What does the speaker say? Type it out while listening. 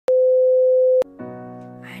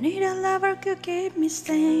need a lover to keep me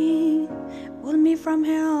sane, pull me from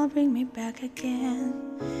hell, bring me back again.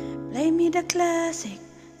 Play me the classic,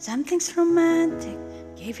 something's romantic.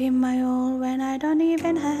 Give him my all when I don't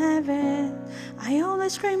even have it. I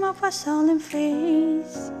always dream of a solemn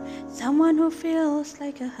face, someone who feels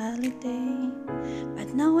like a holiday.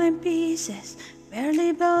 But now I'm pieces,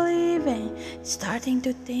 barely believing, starting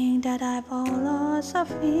to think that I've all lost a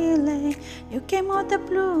feeling. You came out the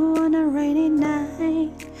blue on a rainy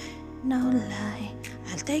night, no lie,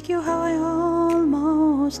 I'll take you how I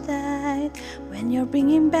almost died. When you're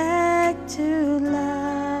bringing back to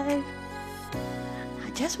life, I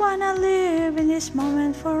just wanna live in this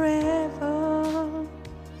moment forever,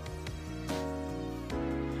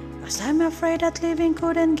 'cause I'm afraid that living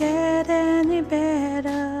couldn't get any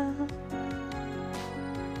better.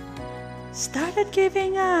 Started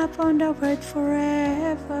giving up on the word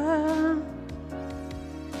forever,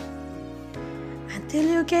 until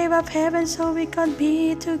you gave up heaven so we could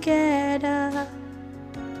be together.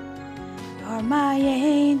 You're my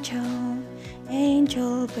angel,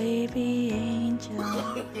 angel baby, angel.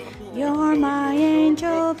 You're my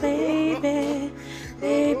angel baby,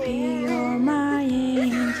 baby, you're my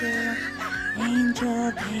angel,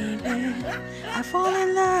 angel baby. I fall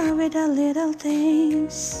in love with the little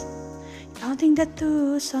things, counting the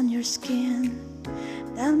tattoos on your skin.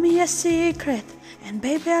 Tell me a secret, and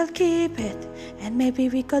baby I'll keep it, and maybe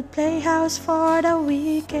we could play house for the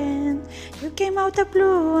weekend. You came out the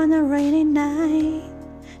blue on a rainy night,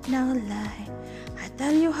 no lie, I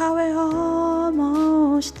tell you how I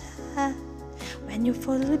almost died. When you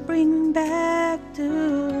fully bring me back to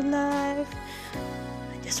life,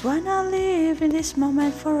 I just wanna live in this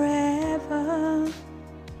moment forever,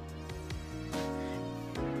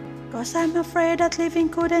 'cause I'm afraid that living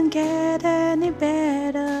couldn't get any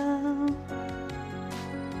better.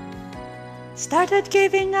 Started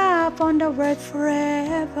giving up on the word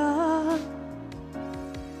forever,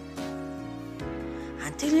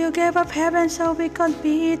 until you gave up heaven so we could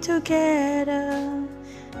be together.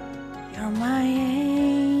 You're my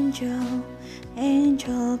angel,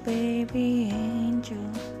 angel baby, angel.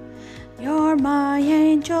 You're my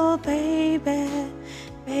angel baby,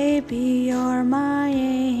 baby, you're my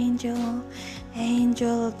angel,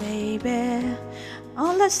 angel baby.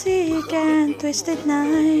 All the sick and twisted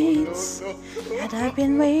nights that I've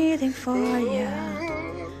been waiting for you,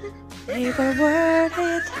 they were worth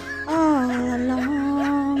it all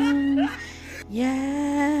along.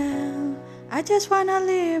 Yeah, I just wanna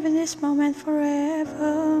live in this moment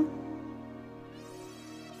forever,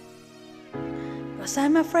 'cause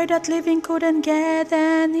I'm afraid that living couldn't get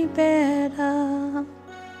any better.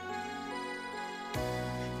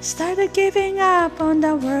 Started giving up on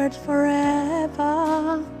the word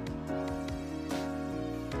forever,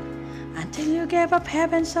 until you gave up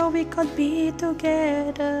heaven so we could be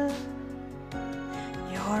together.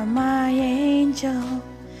 You're my angel,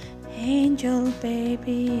 angel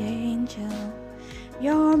baby, angel.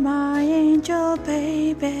 You're my angel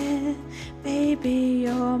baby, baby,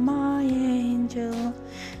 you're my angel,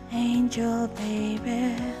 angel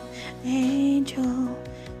baby, angel,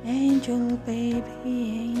 angel baby,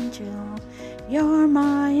 angel. You're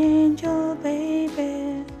my angel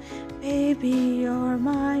baby, baby, you're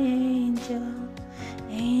my angel,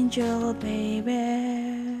 angel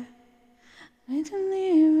baby. I don't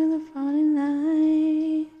live in the funny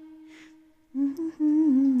night.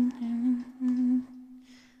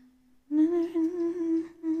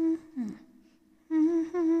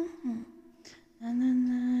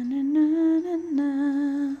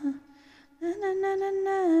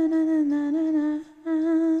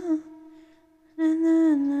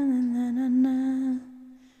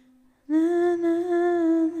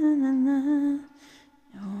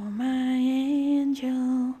 You're my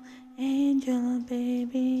angel, angel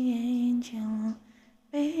baby, angel,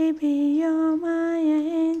 baby, you're my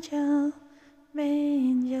angel,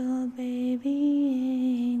 angel baby,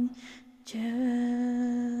 angel.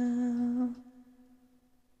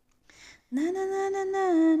 Na na na na na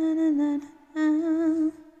na na na,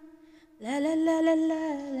 la la la la la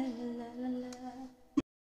la.